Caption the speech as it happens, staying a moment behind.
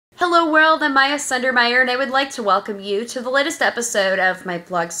Hello world, I'm Maya Sundermeyer, and I would like to welcome you to the latest episode of my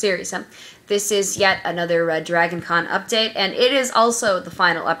blog series. This is yet another DragonCon update, and it is also the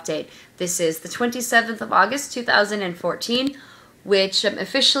final update. This is the 27th of August, 2014, which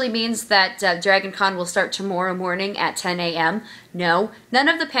officially means that DragonCon will start tomorrow morning at 10 a.m. No, none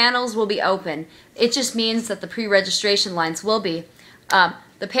of the panels will be open. It just means that the pre-registration lines will be.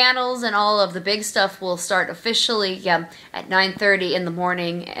 The panels and all of the big stuff will start officially at 9:30 in the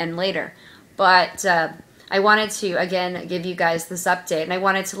morning and later. But I wanted to, again, give you guys this update. And I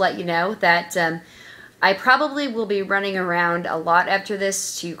wanted to let you know that I probably will be running around a lot after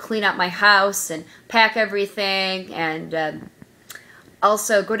this to clean up my house and pack everything and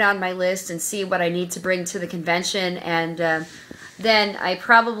also go down my list and see what I need to bring to the convention. And then I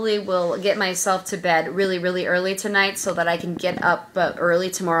probably will get myself to bed really, really early tonight so that I can get up early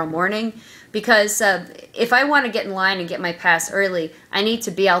tomorrow morning. Because if I want to get in line and get my pass early, I need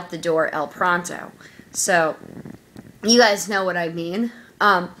to be out the door el pronto. So you guys know what I mean.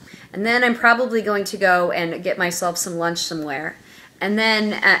 And then I'm probably going to go and get myself some lunch somewhere. And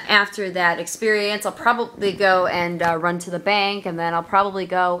then after that experience, I'll probably go and run to the bank, and then I'll probably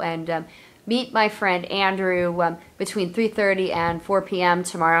go and meet my friend Andrew between 3:30 and 4 p.m.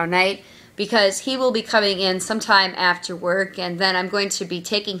 tomorrow night, because he will be coming in sometime after work, and then I'm going to be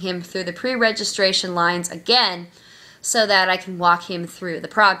taking him through the pre-registration lines again so that I can walk him through the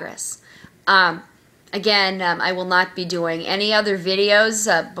progress. Again, I will not be doing any other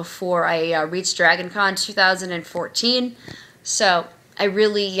videos before I reach DragonCon 2014, so I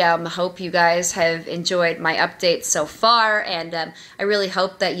really hope you guys have enjoyed my updates so far, and I really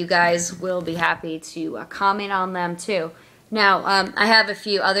hope that you guys will be happy to comment on them too. Now, I have a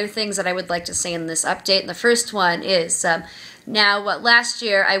few other things that I would like to say in this update, and the first one is, last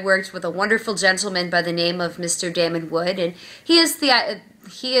year I worked with a wonderful gentleman by the name of Mr. Damon Wood, and he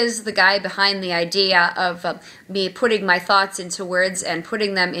is the guy behind the idea of me putting my thoughts into words and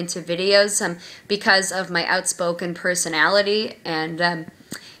putting them into videos because of my outspoken personality, and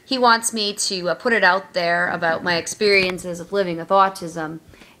he wants me to put it out there about my experiences of living with autism.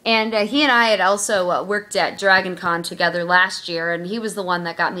 And he and I had also worked at DragonCon together last year, and he was the one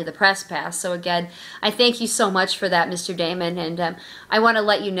that got me the press pass. So again, I thank you so much for that, Mr. Damon, and I want to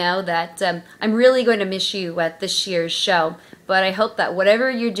let you know that I'm really going to miss you at this year's show. But I hope that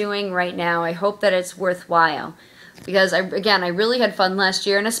whatever you're doing right now, I hope that it's worthwhile. Because, I really had fun last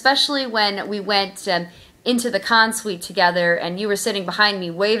year, and especially when we went into the con suite together, and you were sitting behind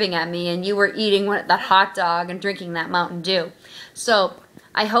me waving at me, and you were eating that hot dog and drinking that Mountain Dew. So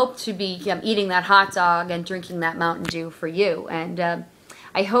I hope to be eating that hot dog and drinking that Mountain Dew for you. And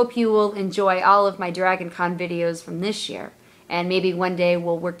I hope you will enjoy all of my DragonCon videos from this year. And maybe one day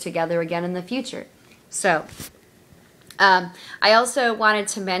we'll work together again in the future. So I also wanted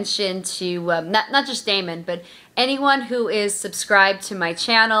to mention to, not just Damon, but anyone who is subscribed to my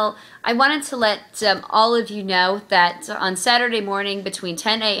channel, I wanted to let all of you know that on Saturday morning between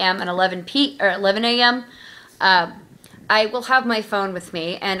 10 a.m. and 11 a.m., I will have my phone with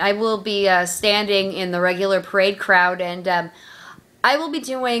me, and I will be standing in the regular parade crowd, and I will be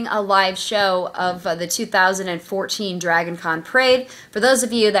doing a live show of the 2014 DragonCon parade. For those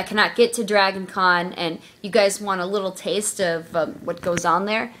of you that cannot get to DragonCon and you guys want a little taste of what goes on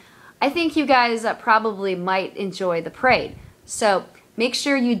there, I think you guys probably might enjoy the parade. So make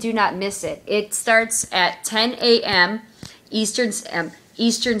sure you do not miss it. It starts at 10 a.m.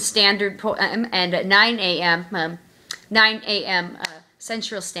 Eastern Standard Time and at 9 a.m.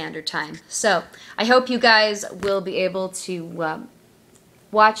 Central Standard Time. So I hope you guys will be able to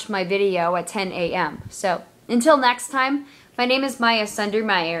watch my video at 10 a.m. So until next time, my name is Maya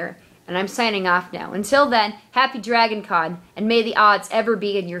Sundermeyer, and I'm signing off now. Until then, happy DragonCon, and may the odds ever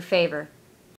be in your favor.